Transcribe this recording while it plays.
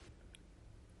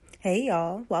Hey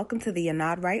y'all, welcome to the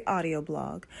Anod Right audio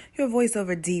blog. Your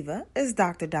voiceover diva is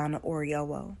Dr. Donna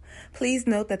Oriowo. Please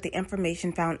note that the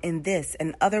information found in this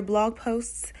and other blog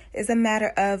posts is a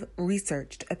matter of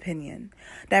researched opinion.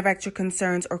 Direct your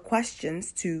concerns or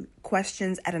questions to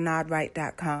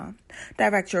questions@anodright.com.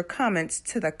 Direct your comments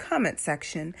to the comment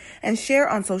section and share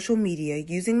on social media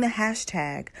using the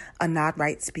hashtag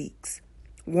AnodRightSpeaks.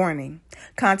 Warning,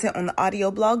 content on the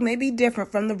audio blog may be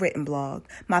different from the written blog.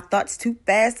 My thoughts too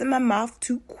fast and my mouth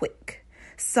too quick.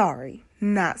 Sorry,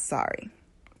 not sorry.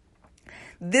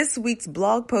 This week's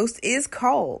blog post is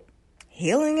called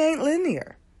Healing Ain't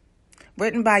Linear,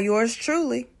 written by yours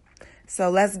truly. So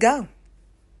let's go.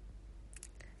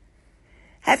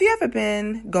 Have you ever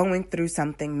been going through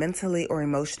something mentally or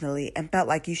emotionally and felt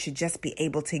like you should just be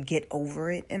able to get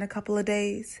over it in a couple of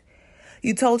days?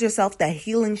 You told yourself that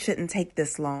healing shouldn't take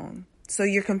this long, so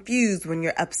you're confused when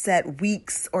you're upset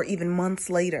weeks or even months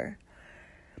later.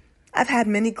 I've had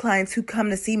many clients who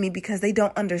come to see me because they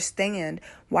don't understand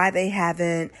why they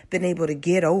haven't been able to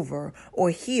get over or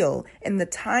heal in the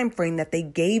time frame that they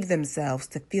gave themselves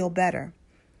to feel better.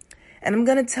 And I'm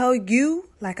going to tell you,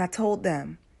 like I told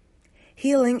them,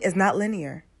 healing is not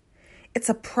linear. It's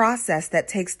a process that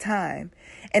takes time,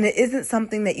 and it isn't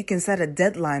something that you can set a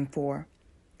deadline for.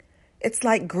 It's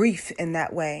like grief in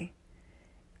that way.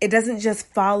 It doesn't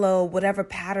just follow whatever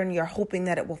pattern you're hoping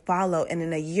that it will follow, and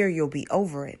in a year you'll be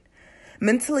over it.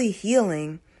 Mentally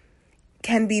healing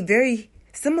can be very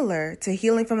similar to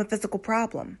healing from a physical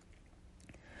problem.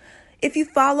 If you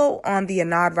follow on the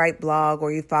Anod Right blog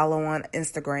or you follow on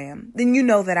Instagram, then you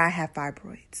know that I have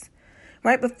fibroids.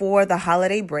 Right before the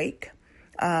holiday break,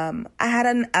 I had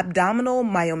an abdominal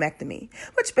myomectomy,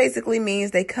 which basically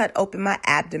means they cut open my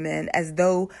abdomen as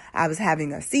though I was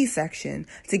having a C-section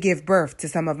to give birth to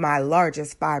some of my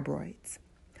largest fibroids.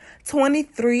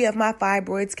 23 of my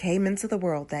fibroids came into the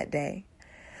world that day.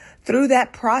 Through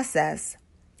that process,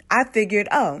 I figured,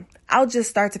 I'll just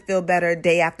start to feel better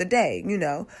day after day,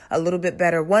 a little bit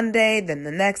better one day, then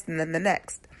the next, and then the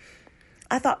next.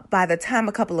 I thought by the time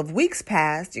a couple of weeks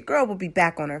passed, your girl would be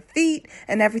back on her feet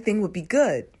and everything would be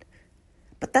good.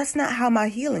 But that's not how my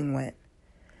healing went.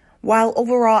 While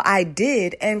overall I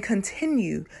did and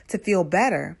continue to feel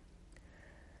better.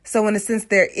 So in a sense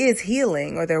there is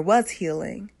healing, or there was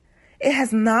healing. It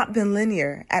has not been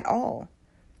linear at all.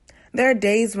 There are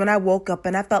days when I woke up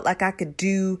and I felt like I could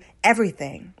do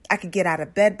everything. I could get out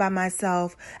of bed by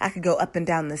myself. I could go up and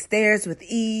down the stairs with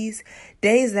ease.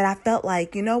 Days that I felt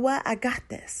like, you know what? I got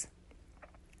this.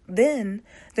 Then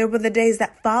there were the days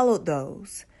that followed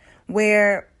those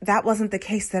where that wasn't the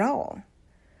case at all.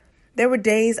 There were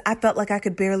days I felt like I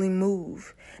could barely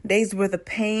move. Days where the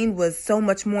pain was so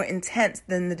much more intense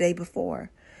than the day before.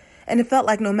 And it felt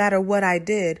like no matter what I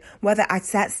did, whether I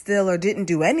sat still or didn't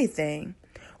do anything,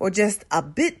 or just did a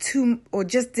bit too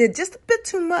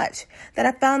much, that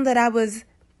I found that I was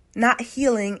not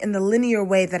healing in the linear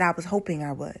way that I was hoping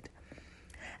I would.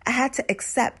 I had to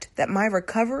accept that my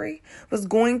recovery was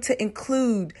going to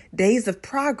include days of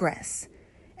progress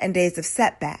and days of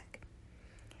setback.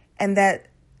 And that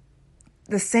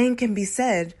the same can be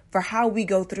said for how we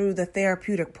go through the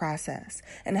therapeutic process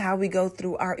and how we go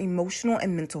through our emotional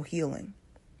and mental healing.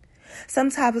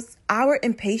 Sometimes our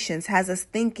impatience has us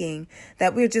thinking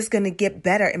that we're just going to get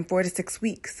better in 4 to 6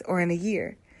 weeks or in a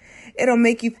year. It'll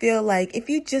make you feel like if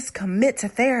you just commit to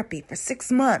therapy for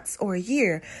 6 months or a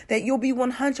year, that you'll be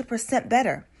 100%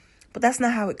 better. But that's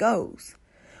not how it goes.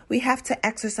 We have to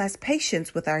exercise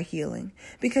patience with our healing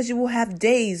because you will have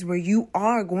days where you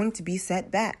are going to be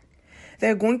set back.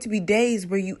 There are going to be days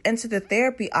where you enter the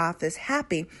therapy office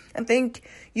happy and think,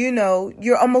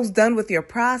 you're almost done with your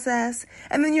process,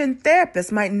 and then your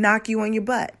therapist might knock you on your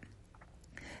butt.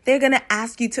 They're going to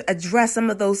ask you to address some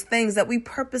of those things that we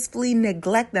purposefully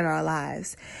neglect in our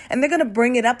lives. And they're going to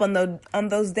bring it up on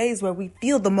those days where we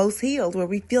feel the most healed, where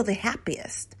we feel the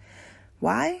happiest.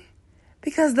 Why?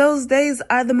 Because those days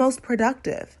are the most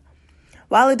productive.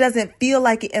 While it doesn't feel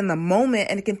like it in the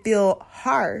moment and it can feel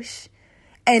harsh,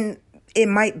 and it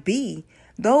might be,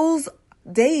 those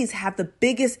days have the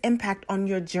biggest impact on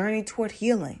your journey toward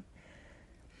healing.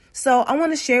 So I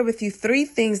want to share with you 3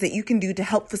 things that you can do to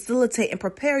help facilitate and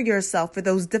prepare yourself for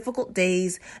those difficult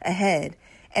days ahead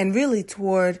and really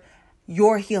toward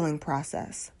your healing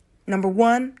process. Number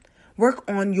 1, work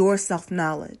on your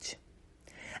self-knowledge.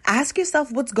 Ask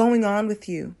yourself what's going on with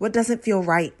you. What doesn't feel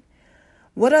right?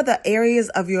 What are the areas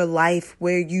of your life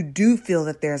where you do feel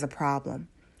that there's a problem?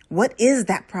 What is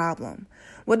that problem?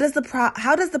 How does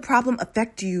the problem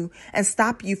affect you and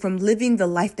stop you from living the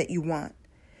life that you want?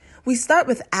 We start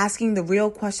with asking the real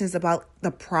questions about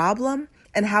the problem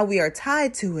and how we are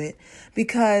tied to it,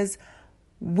 because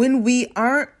when we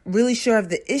aren't really sure of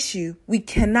the issue, we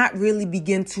cannot really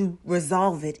begin to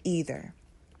resolve it either.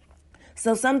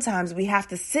 So sometimes we have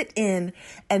to sit in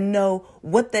and know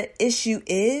what the issue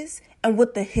is and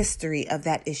what the history of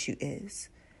that issue is.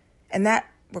 And that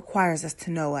requires us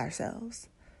to know ourselves.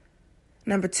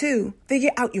 Number 2,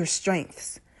 figure out your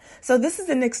strengths. So this is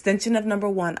an extension of number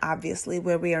 1, obviously,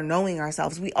 where we are knowing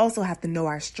ourselves. We also have to know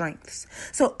our strengths.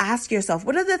 So ask yourself,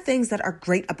 what are the things that are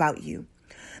great about you?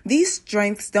 These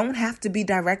strengths don't have to be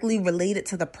directly related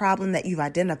to the problem that you've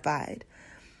identified.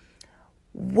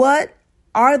 What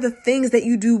are the things that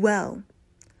you do well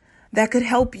that could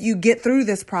help you get through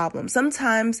this problem?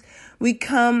 Sometimes we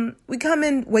come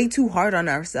in way too hard on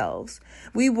ourselves.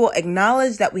 We will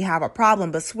acknowledge that we have a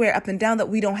problem, but swear up and down that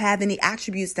we don't have any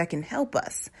attributes that can help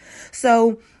us.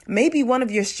 So maybe one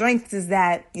of your strengths is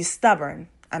that you're stubborn.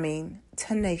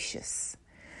 Tenacious.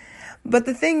 But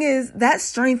the thing is, that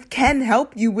strength can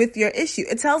help you with your issue.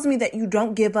 It tells me that you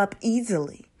don't give up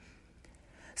easily.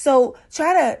 So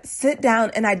try to sit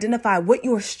down and identify what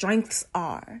your strengths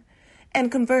are.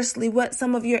 And conversely, what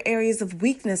some of your areas of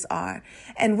weakness are,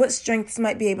 and what strengths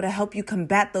might be able to help you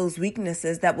combat those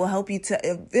weaknesses that will help you to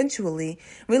eventually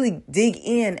really dig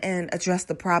in and address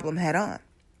the problem head on.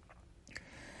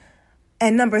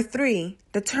 And number 3,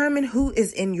 determine who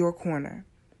is in your corner.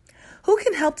 Who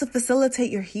can help to facilitate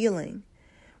your healing?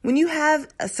 When you have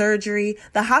a surgery,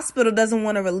 the hospital doesn't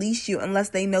want to release you unless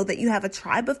they know that you have a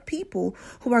tribe of people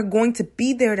who are going to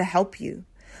be there to help you.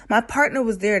 My partner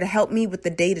was there to help me with the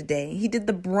day-to-day. He did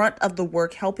the brunt of the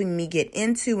work, helping me get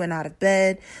into and out of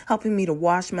bed, helping me to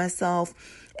wash myself,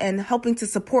 and helping to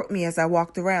support me as I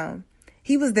walked around.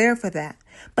 He was there for that.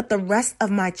 But the rest of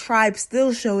my tribe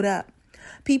still showed up.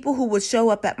 People who would show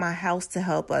up at my house to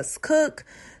help us cook,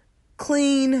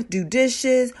 clean, do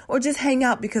dishes, or just hang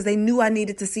out because they knew I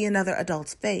needed to see another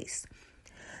adult's face.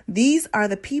 These are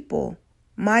the people,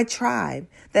 my tribe,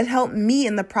 that helped me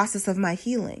in the process of my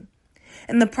healing.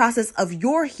 In the process of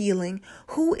your healing,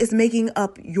 who is making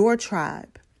up your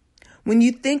tribe? When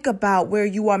you think about where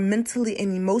you are mentally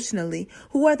and emotionally,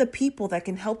 who are the people that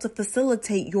can help to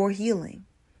facilitate your healing?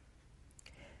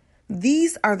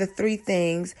 These are the 3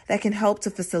 things that can help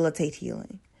to facilitate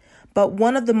healing. But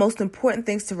one of the most important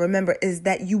things to remember is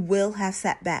that you will have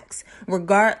setbacks,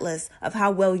 regardless of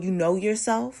how well you know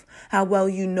yourself, how well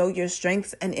you know your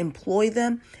strengths and employ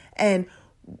them, and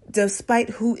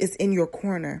despite who is in your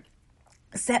corner.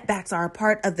 Setbacks are a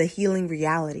part of the healing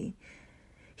reality.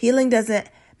 Healing doesn't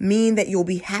mean that you'll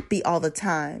be happy all the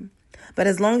time, but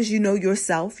as long as you know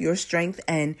yourself, your strength,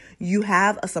 and you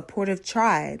have a supportive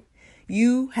tribe,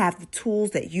 you have the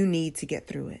tools that you need to get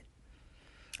through it.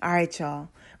 All right, y'all.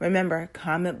 Remember,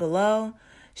 comment below,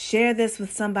 share this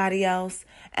with somebody else,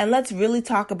 and let's really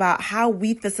talk about how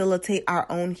we facilitate our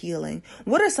own healing.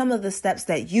 What are some of the steps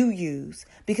that you use?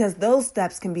 Because those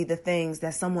steps can be the things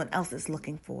that someone else is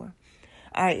looking for.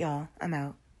 All right, y'all, I'm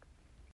out.